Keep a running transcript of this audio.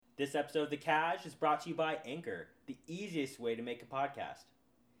This episode of The Cash is brought to you by Anchor, the easiest way to make a podcast.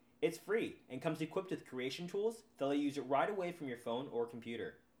 It's free and comes equipped with creation tools that let you use it right away from your phone or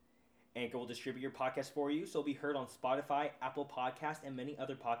computer. Anchor will distribute your podcast for you so it'll be heard on Spotify, Apple Podcasts, and many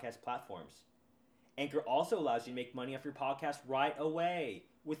other podcast platforms. Anchor also allows you to make money off your podcast right away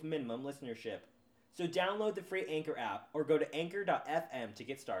with minimum listenership. So download the free Anchor app or go to anchor.fm to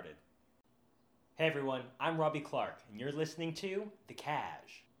get started. Hey everyone, I'm Robbie Clark, and you're listening to The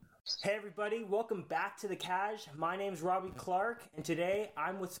Cash. Hey everybody, welcome back to The Cash. My name's Robbie Clark, and today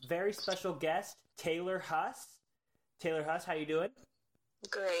I'm with very special guest, Taylor Huss. Taylor Huss, how you doing?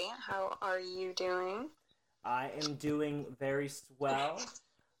 Great. How are you doing? I am doing very swell.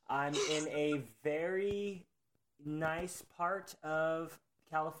 I'm in a very nice part of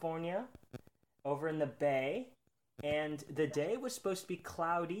California, over in the Bay, and the day was supposed to be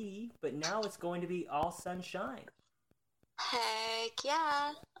cloudy, but now it's going to be all sunshine. Heck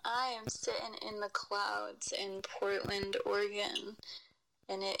yeah. I am sitting in the clouds in Portland, Oregon,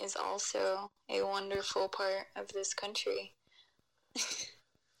 and it is also a wonderful part of this country.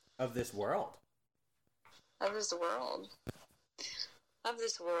 Of this world. Of this world. Of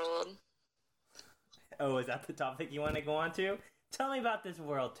this world. Oh, is that the topic you want to go on to? Tell me about this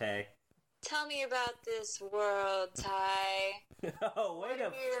world, Tay. Tell me about this world, Ty. Oh, What do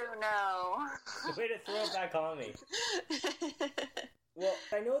you know? way to throw it back on me. Well,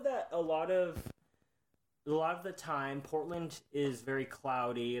 I know that a lot of the time Portland is very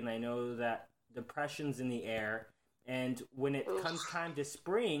cloudy, and I know that depression's in the air. And when it comes time to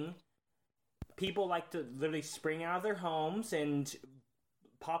spring, people like to literally spring out of their homes and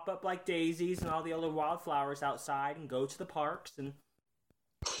pop up like daisies and all the other wildflowers outside and go to the parks. And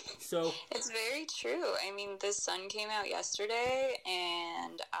so it's very true. I mean, the sun came out yesterday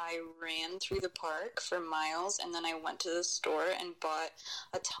and I ran through the park for miles, and then I went to the store and bought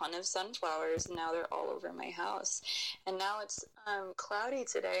a ton of sunflowers, and now they're all over my house. And now it's cloudy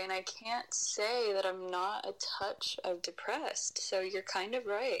today, and I can't say that I'm not a touch of depressed. So you're kind of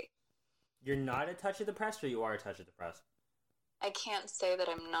right. You're not a touch of depressed, or you are a touch of depressed? I can't say that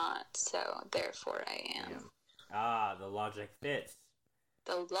I'm not, so therefore I am. Yeah. Ah, the logic fits.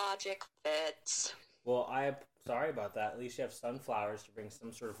 The logic fits. Well, I'm sorry about that. At least you have sunflowers to bring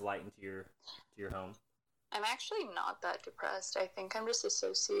some sort of light into your home. I'm actually not that depressed. I think I'm just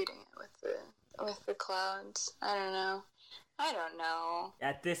associating it with the clouds. I don't know.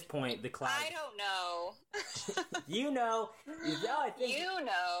 At this point, the clouds... I don't know. You know. I think you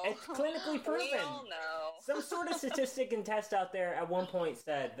know. It's clinically proven. We all know. Some sort of statistic and test out there at one point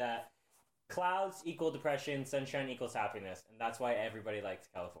said that clouds equal depression, sunshine equals happiness, and that's why everybody likes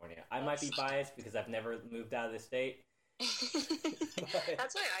California. I might be biased because I've never moved out of the state.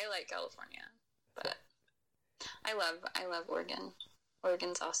 That's why I like California. But I love Oregon.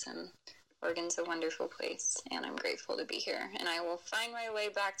 Oregon's awesome. Oregon's a wonderful place, and I'm grateful to be here. And I will find my way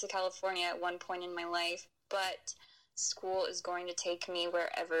back to California at one point in my life, but school is going to take me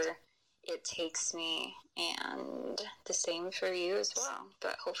wherever it takes me, and the same for you as well.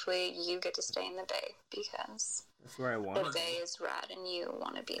 But hopefully you get to stay in the Bay, because that's where I want. The Bay is rad, and you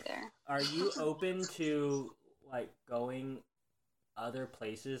want to be there. Are you open to going other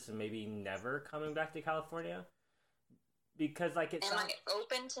places and maybe never coming back to California? Because Am I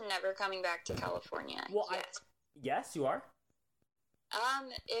open to never coming back to California? Well, yes, you are.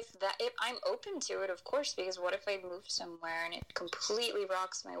 If I'm open to it, of course, because what if I move somewhere and it completely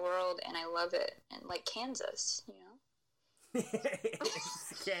rocks my world and I love it, and like Kansas, you know?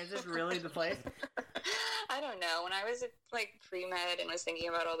 Is Kansas really the place? I don't know. When I was pre-med and was thinking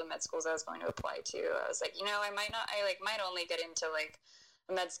about all the med schools I was going to apply to, I was like, I might only get into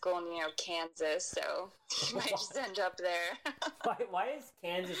a med school in, Kansas, so I might just end up there. Why is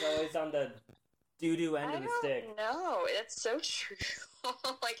Kansas always on the doo-doo end of the stick? No, it's so true.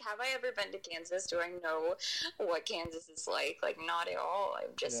 Have I ever been to Kansas? Do I know what Kansas is like? Not at all.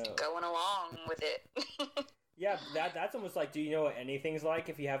 I'm just going along with it. Yeah, that's almost like, do you know what anything's like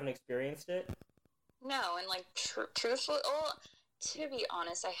if you haven't experienced it? No, and truthfully, to be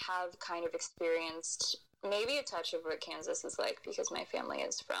honest, I have kind of experienced maybe a touch of what Kansas is like, because my family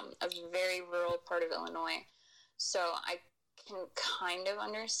is from a very rural part of Illinois. So I can kind of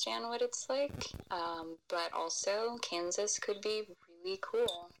understand what it's like, but also Kansas could be really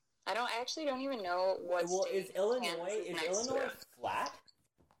cool. I actually don't even know what state is Illinois flat?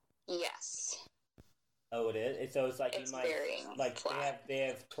 Yes. Oh, it is? So it's like it's very flat. They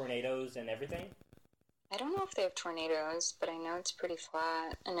have tornadoes and everything? I don't know if they have tornadoes, but I know it's pretty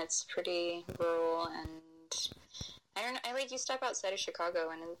flat, and it's pretty rural, and I don't know, you step outside of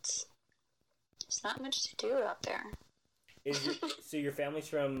Chicago, and it's not much to do out there. So your family's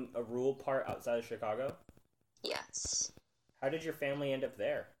from a rural part outside of Chicago? Yes. How did your family end up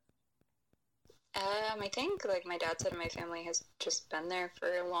there? I think, like, my dad's side of my family has just been there for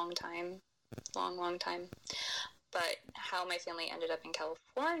a long time. Long time. But how my family ended up in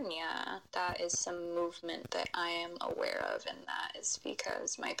California, that is some movement that I am aware of, and that is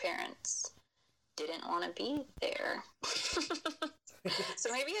because my parents didn't want to be there.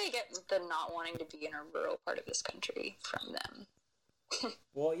 So maybe I get the not wanting to be in a rural part of this country from them.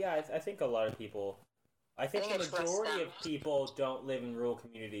 Well, yeah, I think a lot of people... I think the majority of people don't live in rural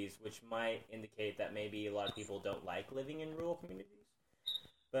communities, which might indicate that maybe a lot of people don't like living in rural communities.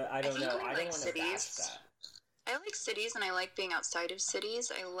 But I don't know. I don't want to bash that. I like cities, and I like being outside of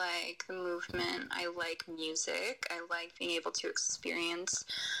cities. I like the movement. I like music. I like being able to experience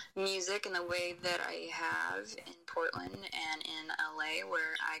music in the way that I have in Portland and in LA,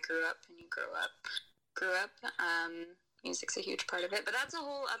 where I grew up and you grew up. Music's a huge part of it, but that's a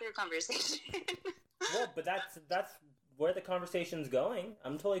whole other conversation. Well, but that's where the conversation's going.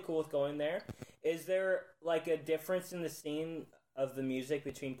 I'm totally cool with going there. Is there, like, a difference in the scene of the music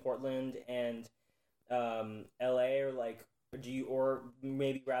between Portland and LA, or like, or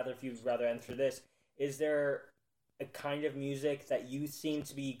maybe rather, if you'd rather answer this, is there a kind of music that you seem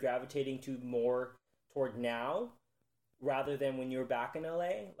to be gravitating to more toward now rather than when you were back in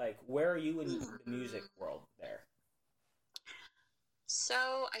LA? Like, where are you in the music world there?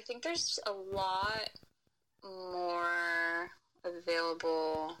 So I think there's a lot more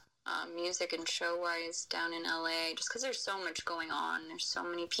available music and show-wise down in LA, just because there's so much going on. There's so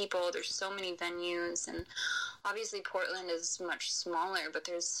many people, there's so many venues, and obviously Portland is much smaller, but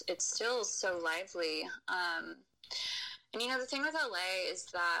it's still so lively. And you know, the thing with LA is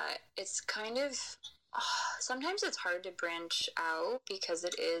that it's kind of, sometimes it's hard to branch out because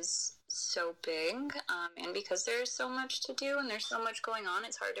it is so big, and because there's so much to do and there's so much going on,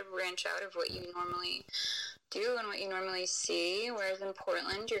 it's hard to branch out of what you normally do and what you normally see. Whereas in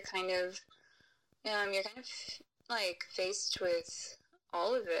Portland, you're kind of like faced with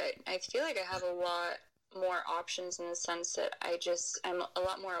all of it. I feel like I have a lot more options in the sense that I'm a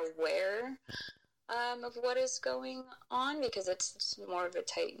lot more aware of what is going on, because it's more of a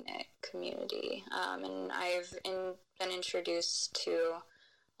tight-knit community, and I've been introduced to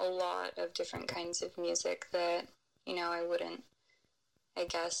a lot of different kinds of music that, you know, I wouldn't, I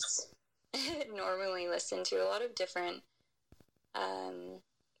guess, normally listen to. A lot of different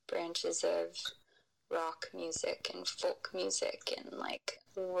branches of rock music and folk music and, like,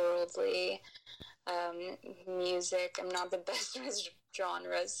 worldly music. I'm not the best with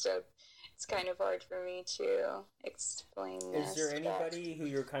genres, so it's kind of hard for me to explain this. Is there anybody who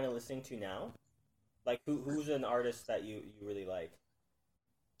you're kind of listening to now? Like, who's an artist that you really like?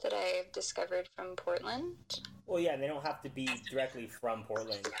 That I've discovered from Portland? Well, yeah, and they don't have to be directly from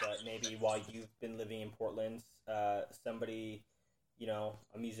Portland, but maybe while you've been living in Portland, somebody, you know,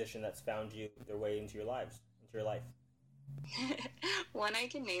 a musician that's found their way into your life. One I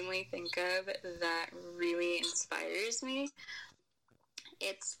can namely think of that really inspires me.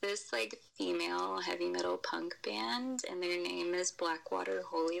 It's this, like, female heavy metal punk band, and their name is Blackwater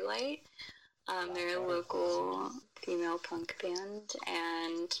Holy Light. They're a local female punk band,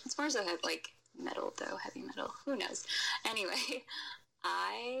 and it's more so like metal, though, heavy metal. Who knows? Anyway,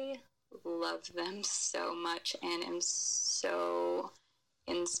 I love them so much and am so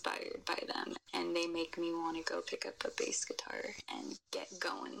inspired by them, and they make me want to go pick up a bass guitar and get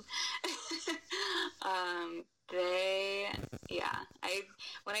going.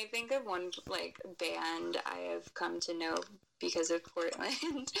 When I think of one, like, band I have come to know because of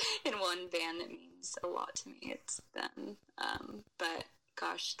Portland, and one band that means a lot to me, it's them. But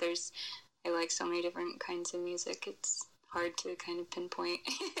gosh, I like so many different kinds of music. It's hard to kind of pinpoint.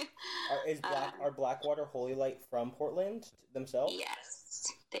 Are Blackwater Holy Light from Portland themselves? Yes,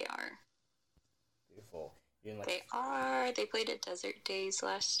 they are. Beautiful. They are. They played at Desert Days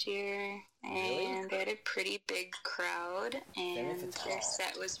last year, and really? They had a pretty big crowd, and their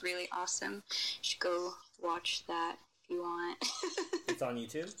set was really awesome. You should go watch that if you want. It's on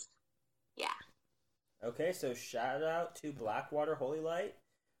YouTube? Yeah. Okay, so shout out to Blackwater Holy Light.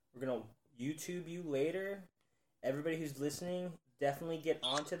 We're going to YouTube you later. Everybody who's listening, definitely get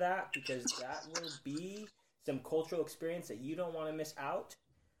onto that, because that will be some cultural experience that you don't want to miss out.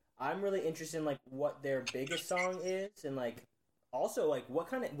 I'm really interested in, like, what their biggest song is, and, like, also, like, what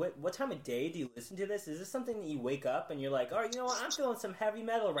time of day do you listen to this? Is this something that you wake up and you're like, oh, you know what, I'm feeling some heavy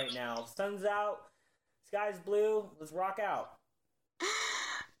metal right now. Sun's out, sky's blue, let's rock out.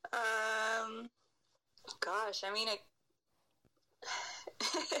 Gosh, I mean, it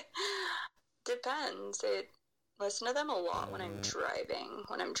depends. It, listen to them a lot when I'm driving.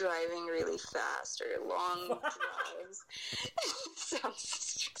 When I'm driving really fast or long drives.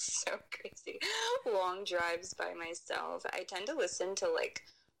 Sounds so crazy. Long drives by myself. I tend to listen to, like,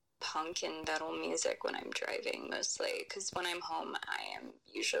 punk and metal music when I'm driving, mostly, because when I'm home, I am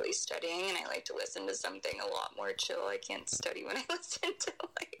usually studying, and I like to listen to something a lot more chill. I can't study when I listen to,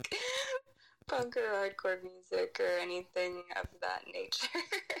 like, punk or hardcore music or anything of that nature.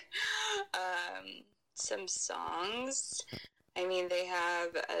 Some songs. I mean, they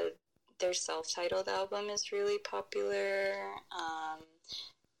have their self-titled album is really popular.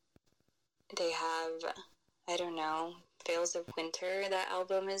 They have, I don't know, Veils of Winter. That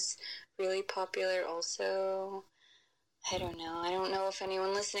album is really popular also. I don't know if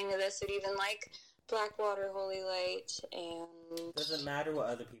anyone listening to this would even like Blackwater Holy Light. And doesn't matter what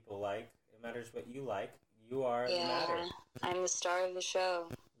other people like. It matters what you like. You are the matter. I'm the star of the show.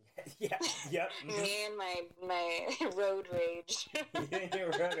 Yeah, yep. Me and my road rage. You and your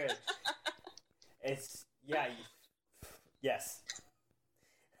road rage. It's, yes.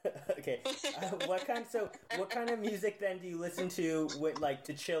 Okay. What kind of music then do you listen to with, like,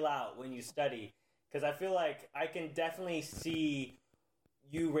 to chill out when you study? Because I feel like I can definitely see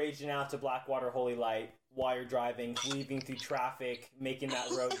you raging out to Blackwater Holy Light while you're driving, weaving through traffic, making that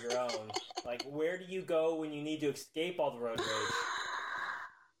road your own. Like, where do you go when you need to escape all the road rage?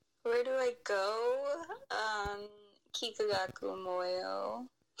 Where do I go? Kikagaku Moyo.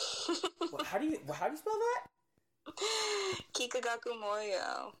 How do you spell that? Kikagaku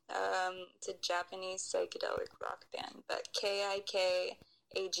Moyo. It's a Japanese psychedelic rock band, but KIKAGAKUMOYO.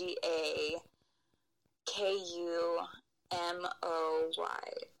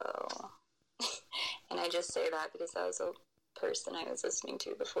 And I just say that because that was a person I was listening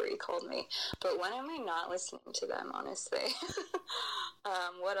to before you called me. But when am I not listening to them, honestly?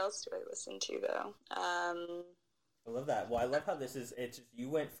 What else do I listen to, though? I love that. Well, I love how it's just, you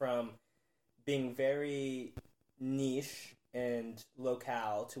went from being very niche and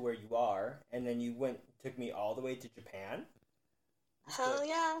locale to where you are, and then you took me all the way to Japan. Hell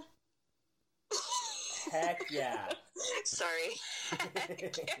yeah. Heck yeah. Sorry.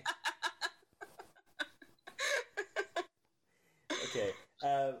 Okay.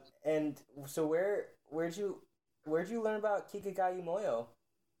 And so where'd you learn about Kikagaku Moyo?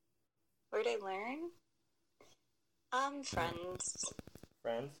 Where'd I learn? Friends.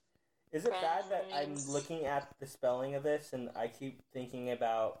 Friends? Is it bad that I'm looking at the spelling of this and I keep thinking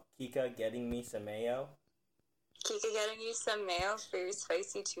about Kika getting me some mayo? Kika getting you some mayo for your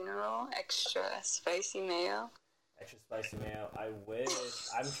spicy tuna roll? Extra spicy mayo? Extra spicy mayo. I wish.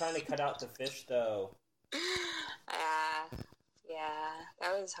 I'm trying to cut out the fish, though. Yeah.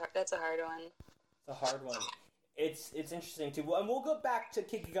 That was hard. That's a hard one. It's a hard one. It's interesting, too. Well, and we'll go back to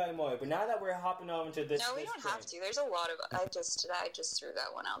Kikagaku Moyo, but now that we're hopping over to this... No, we don't have to. There's a lot of... I just threw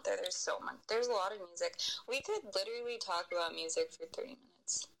that one out there. There's so much. There's a lot of music. We could literally talk about music for 30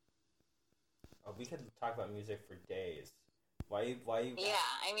 minutes. Oh, we could talk about music for days. Why you... Yeah,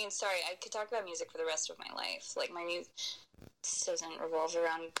 I mean, sorry. I could talk about music for the rest of my life. Like, my music doesn't revolve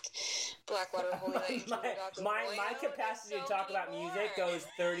around Blackwater Holy Light. my capacity to talk about music goes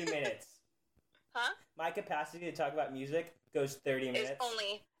 30 minutes. Huh? My capacity to talk about music goes 30 minutes. It's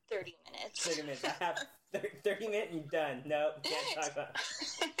only 30 minutes. 30 minutes. I have 30 minutes and done. Nope, can't talk about it.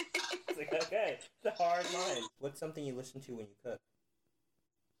 It's like, okay, it's a hard line. What's something you listen to when you cook?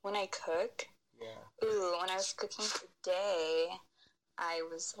 When I cook? Yeah. Ooh, when I was cooking today, I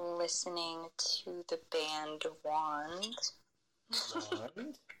was listening to the band Wand.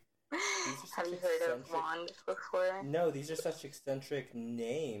 Wand? Have you heard of Wand before? No, these are such eccentric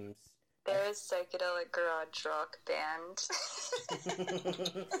names. They're a psychedelic garage rock band.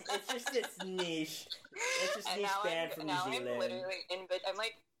 It's niche. It's just niche band from New Zealand. I'm literally I'm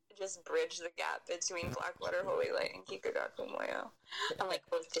like, just bridge the gap between Blackwater Holy Light and Kikagaku Moyo. I'm like,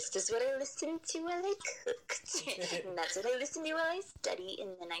 well, this is what I listen to while I cook. And that's what I listen to while I study.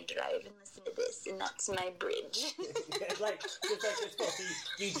 And then I drive and listen to this. And that's my bridge. It's like this goal. So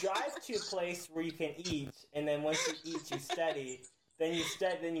you drive to a place where you can eat. And then once you eat, you study. Then you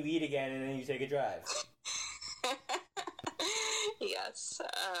eat again, and then you take a drive. Yes.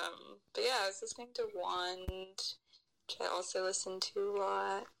 But yeah, I was listening to Wand, which I also listened to a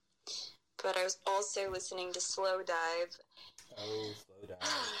lot. But I was also listening to Slow Dive. Oh, Slow Dive.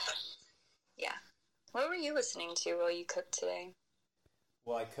 Yeah. What were you listening to while you cooked today?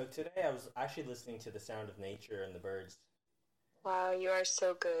 While I cooked today, I was actually listening to the sound of nature and the birds. Wow, you are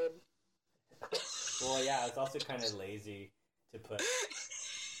so good. Well, yeah, I was also kind of lazy to put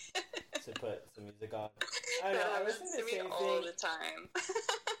some music on. I don't know. I listen to the same all thing the time.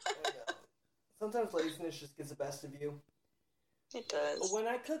 Sometimes laziness just gets the best of you. It does. When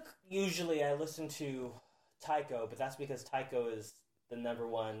I cook, usually I listen to Taiko, but that's because Taiko is the number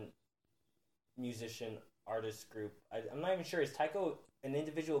one musician artist group. I'm not even sure. Is Taiko an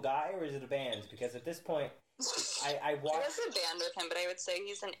individual guy or is it a band? Because at this point, I watch. There's a band with him, but I would say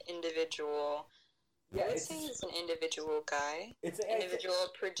he's an individual. Yeah, I would say he's an individual guy. It's an individual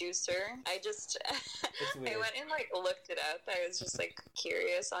producer. I went and like looked it up. I was just like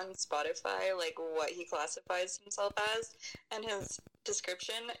curious on Spotify, like what he classifies himself as, and his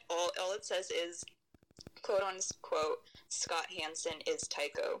description, all it says is, quote unquote, Scott Hansen is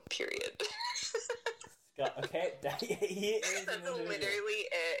Taiko, period. Okay, that's literally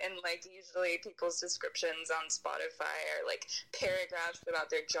it. And like usually people's descriptions on Spotify are like paragraphs about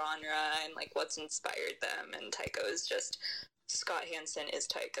their genre and like what's inspired them, and Taiko is just Scott Hansen is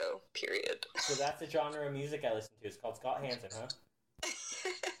Taiko, period. So that's the genre of music I listen to. It's called Scott Hansen, huh?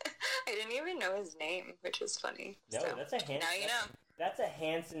 I didn't even know his name, which is funny. No, so, that's a Hansen. Now you know. That's a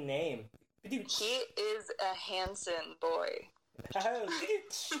Hansen name. Dude. He is a Hansen boy.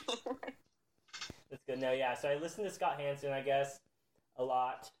 That's good. No, yeah. So I listen to Scott Hansen, I guess, a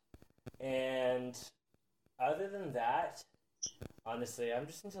lot. And other than that, honestly, I'm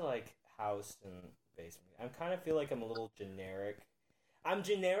just into like house and bass music. I kind of feel like I'm a little generic. I'm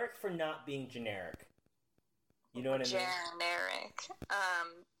generic for not being generic. You know what I mean? Generic.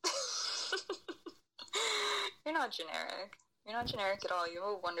 You're not generic. You're not generic at all. You have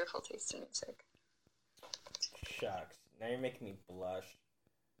a wonderful taste in music. Shucks. Now you're making me blush.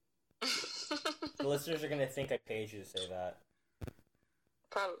 The listeners are going to think I paid you to say that.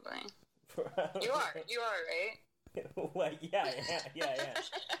 Probably. You are, right? What? Yeah.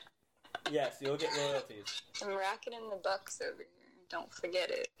 Yes, you'll get royalties. I'm racking in the bucks over here. Don't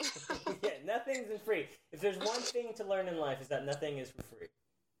forget it. Yeah, nothing's free. If there's one thing to learn in life, is that nothing is for free.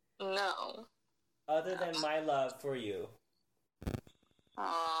 No. Other than my love for you.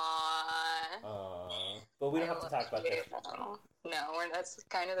 Aww. But we don't have to talk about that. No, that's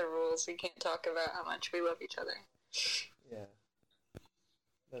kind of the rules. We can't talk about how much we love each other. Yeah.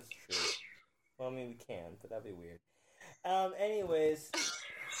 That's true. Well, I mean, we can, but that'd be weird. Anyways.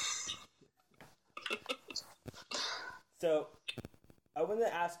 So, I wanted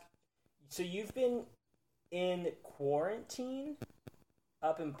to ask, so you've been in quarantine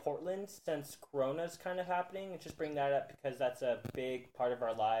up in Portland since Corona's kind of happening? Just bring that up because that's a big part of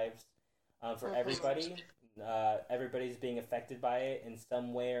our lives for everybody. Everybody's being affected by it in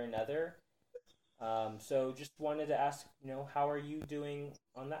some way or another. So just wanted to ask, how are you doing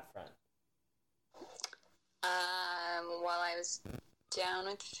on that front? While I was down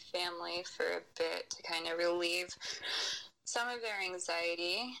with family for a bit to kind of relieve some of their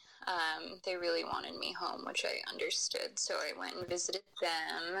anxiety, they really wanted me home, which I understood. So I went and visited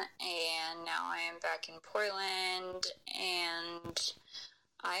them, and now I am back in Portland, and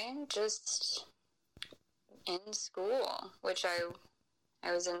I am just in school, which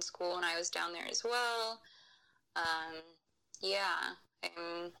I was in school when I was down there as well. I'm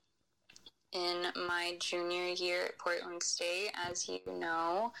in my junior year at Portland State, as you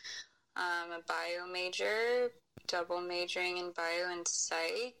know. I'm a bio major, double majoring in bio and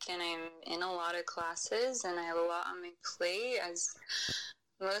psych, and I'm in a lot of classes, and I have a lot on my plate, as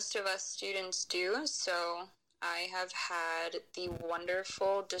most of us students do, so I have had the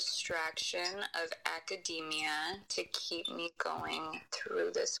wonderful distraction of academia to keep me going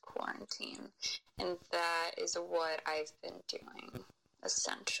through this quarantine, and that is what I've been doing,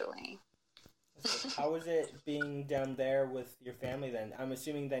 essentially. How is it being down there with your family then? I'm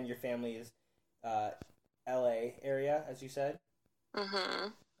assuming then your family is LA area, as you said? Mm-hmm.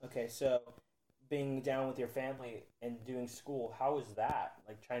 Okay, so being down with your family and doing school, how is that?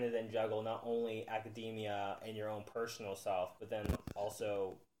 Like trying to then juggle not only academia and your own personal self, but then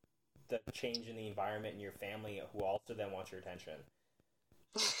also the change in the environment in your family who also then wants your attention.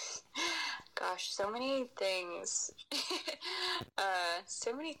 Gosh, so many things.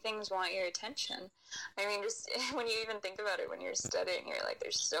 So many things want your attention. I mean, just when you even think about it, when you're studying, you're like,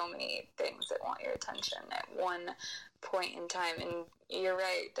 there's so many things that want your attention at one point in time. And you're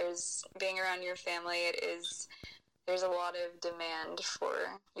right, there's being around your family, there's a lot of demand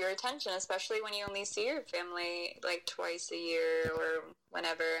for your attention, especially when you only see your family like twice a year or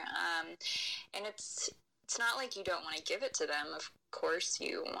whenever. And it's not like you don't want to give it to them. Of course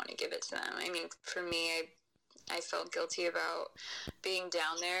you want to give it to them. I mean, for me, I felt guilty about being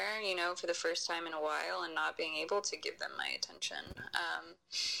down there, for the first time in a while and not being able to give them my attention.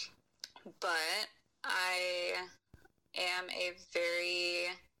 But I am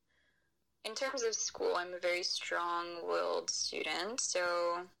in terms of school, I'm a very strong-willed student.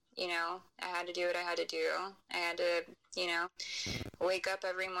 So I had to do what I had to do. I had to, wake up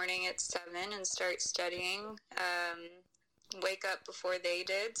every morning at 7 and start studying. Wake up before they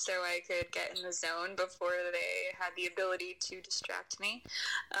did so I could get in the zone before they had the ability to distract me.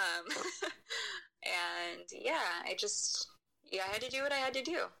 And I had to do what I had to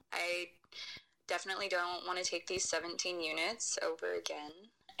do. I definitely don't want to take these 17 units over again.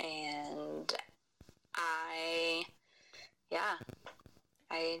 And I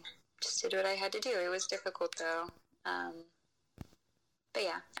just did what I had to do. It was difficult though. But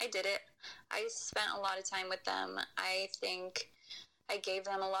yeah, I did it. I spent a lot of time with them. I think I gave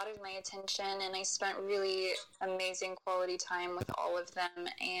them a lot of my attention, and I spent really amazing quality time with all of them,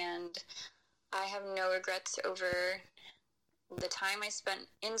 and I have no regrets over the time I spent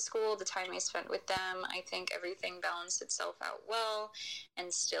in school, the time I spent with them. I think everything balanced itself out well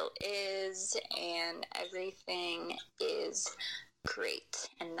and still is, and everything is great,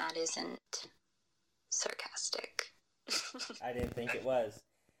 and that isn't sarcastic. I didn't think it was.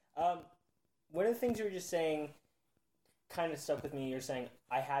 One of the things you were just saying kind of stuck with me. You're saying,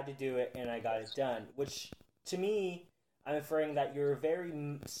 I had to do it and I got it done, which to me, I'm inferring that you're a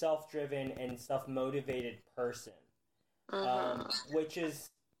very self-driven and self-motivated person, which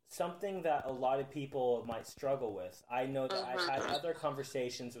is something that a lot of people might struggle with. I know that I've had other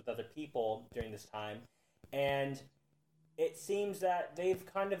conversations with other people during this time, and it seems that they've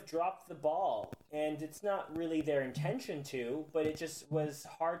kind of dropped the ball, and it's not really their intention to, but it just was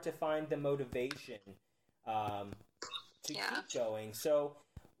hard to find the motivation to keep going. So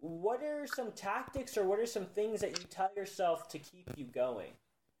what are some tactics or what are some things that you tell yourself to keep you going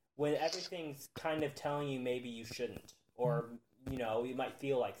when everything's kind of telling you maybe you shouldn't, or, you might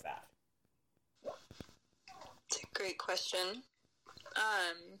feel like that? It's a great question.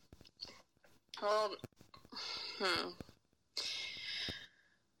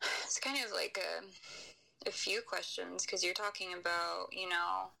 It's kind of like a few questions, because you're talking about,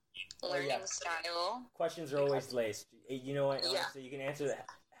 learning style. Questions are always laced. You know what? So you can answer that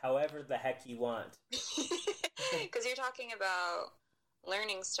however the heck you want. Because you're talking about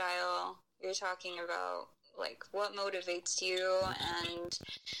learning style. You're talking about, like, what motivates you, and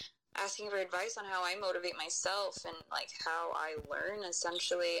asking for advice on how I motivate myself and, like, how I learn,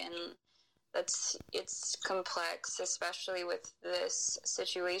 essentially. And it's complex, especially with this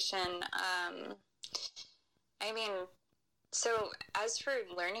situation. So as for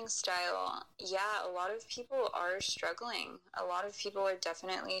learning style, a lot of people are struggling. A lot of people are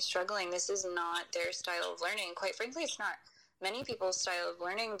definitely struggling. This is not their style of learning. Quite frankly, it's not many people's style of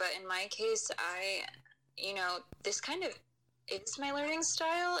learning, but in my case, this kind of is my learning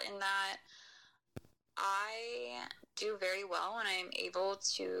style, in that I do very well when I'm able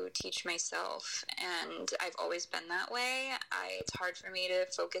to teach myself, and I've always been that way. It's hard for me to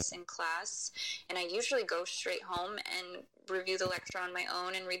focus in class, and I usually go straight home and review the lecture on my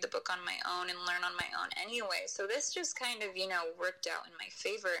own and read the book on my own and learn on my own anyway. So this just kind of, worked out in my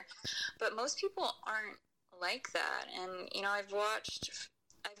favor. But most people aren't like that, and I've watched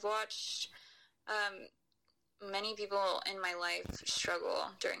many people in my life struggle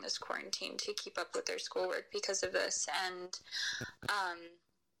during this quarantine to keep up with their schoolwork because of this. And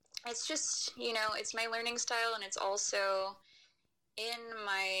it's just, it's my learning style, and it's also in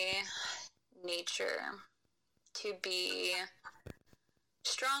my nature to be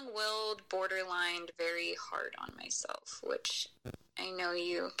strong-willed, borderline, very hard on myself, which I know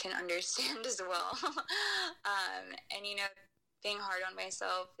you can understand as well. And, being hard on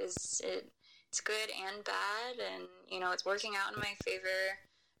myself it's good and bad, and, it's working out in my favor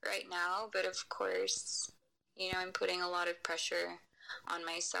right now, but of course, I'm putting a lot of pressure on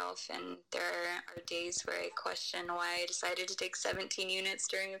myself, and there are days where I question why I decided to take 17 units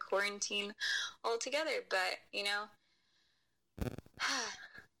during a quarantine altogether, but,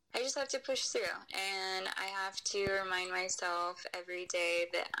 I just have to push through, and I have to remind myself every day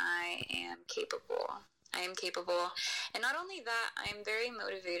that I am capable. I am capable. And not only that, I'm very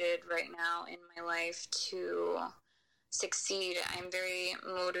motivated right now in my life to succeed. I'm very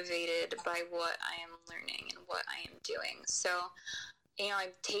motivated by what I am learning and what I am doing. So,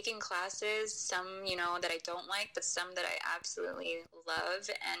 I'm taking classes, some, that I don't like, but some that I absolutely love.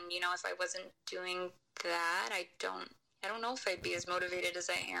 And, if I wasn't doing that, I don't know if I'd be as motivated as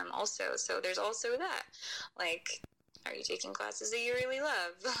I am also. So there's also that. Like, are you taking classes that you really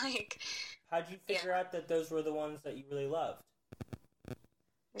love? Like, how'd you figure out that those were the ones that you really loved?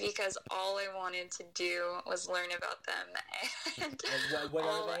 Because all I wanted to do was learn about them. And what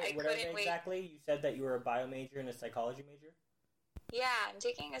are they exactly? You said that you were a bio major and a psychology major? Yeah, I'm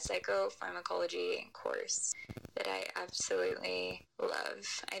taking a psychopharmacology course that I absolutely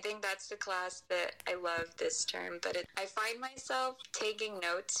love. I think that's the class that I love this term, but I find myself taking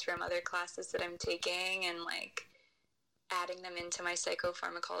notes from other classes that I'm taking and like adding them into my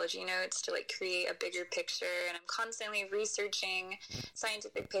psychopharmacology notes to like create a bigger picture, and I'm constantly researching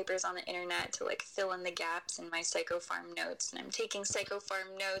scientific papers on the internet to like fill in the gaps in my psychopharm notes, and I'm taking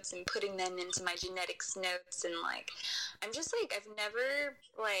psychopharm notes and putting them into my genetics notes, and like I'm just like I've never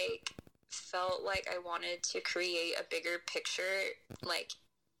like felt like I wanted to create a bigger picture like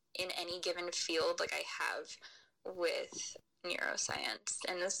in any given field like I have with neuroscience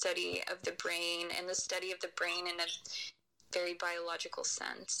and the study of the brain and the study of the brain in a very biological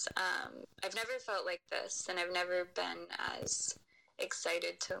sense. I've never felt like this, and I've never been as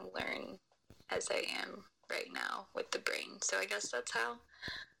excited to learn as I am right now with the brain. So I guess that's how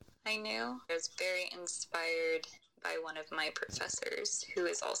I knew. I was very inspired by one of my professors, who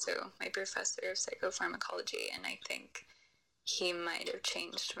is also my professor of psychopharmacology, and I think he might have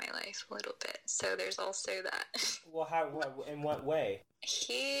changed my life a little bit. So there's also that. Well, in what way?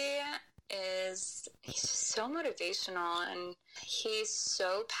 He's so motivational, and he's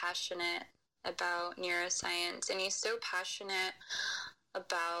so passionate about neuroscience, and he's so passionate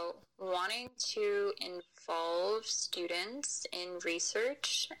about wanting to involve students in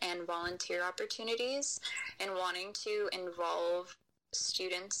research and volunteer opportunities, and wanting to involve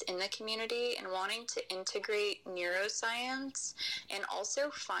students in the community, and wanting to integrate neuroscience and also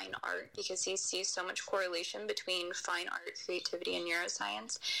fine art, because he sees so much correlation between fine art, creativity, and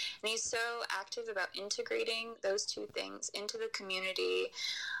neuroscience. And he's so active about integrating those two things into the community,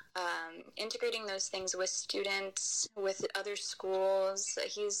 integrating those things with students, with other schools.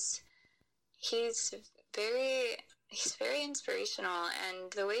 He's very inspirational,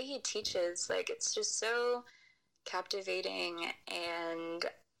 and the way he teaches, like, it's just so captivating, and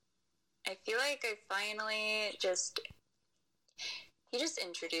I feel like I finally he just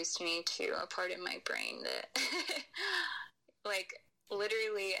introduced me to a part of my brain that like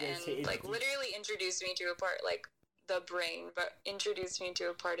literally introduced me to a part, like the brain, but introduced me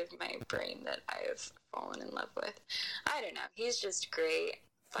to a part of my brain that I have fallen in love with. I don't know. He's just great.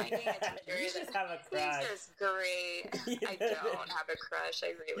 Finding a teacher you just have a crush. He's just great. I don't have a crush.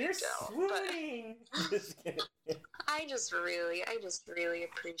 I really You're don't. Swooning. But I just really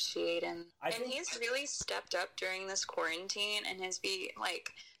appreciate him. He's really stepped up during this quarantine, and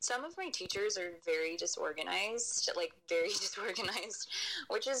some of my teachers are very disorganized,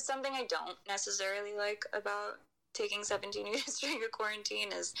 which is something I don't necessarily like about taking 17 years during a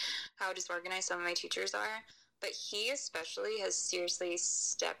quarantine, is how disorganized some of my teachers are. But he especially has seriously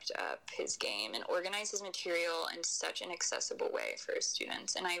stepped up his game and organized his material in such an accessible way for his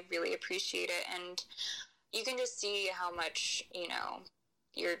students, and I really appreciate it. And you can just see how much,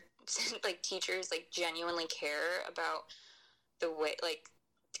 your like teachers like genuinely care about the way, like,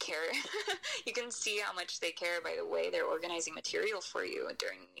 care. You can see how much they care by the way they're organizing material for you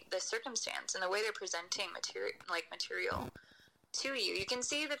during the circumstance, and the way they're presenting material to you. You can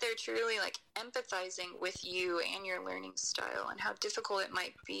see that they're truly like empathizing with you and your learning style, and how difficult it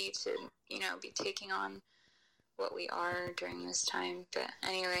might be to, be taking on what we are during this time. But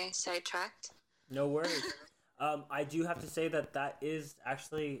anyway, sidetracked. No worries. I do have to say that is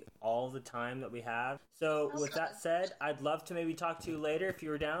actually all the time that we have. So with that said, I'd love to maybe talk to you later if you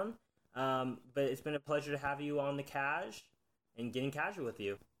were down. But it's been a pleasure to have you on the Cash and getting casual with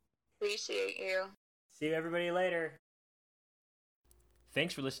you. Appreciate you. See you everybody later.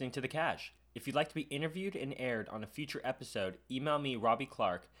 Thanks for listening to The Cash. If you'd like to be interviewed and aired on a future episode, email me, Robbie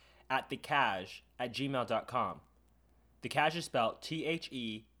Clark, at thecash@gmail.com. The Cash is spelled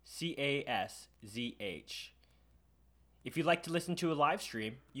TheCashZH. If you'd like to listen to a live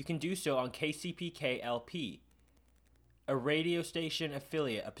stream, you can do so on KCPK-LP, a radio station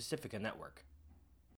affiliate of Pacifica Network.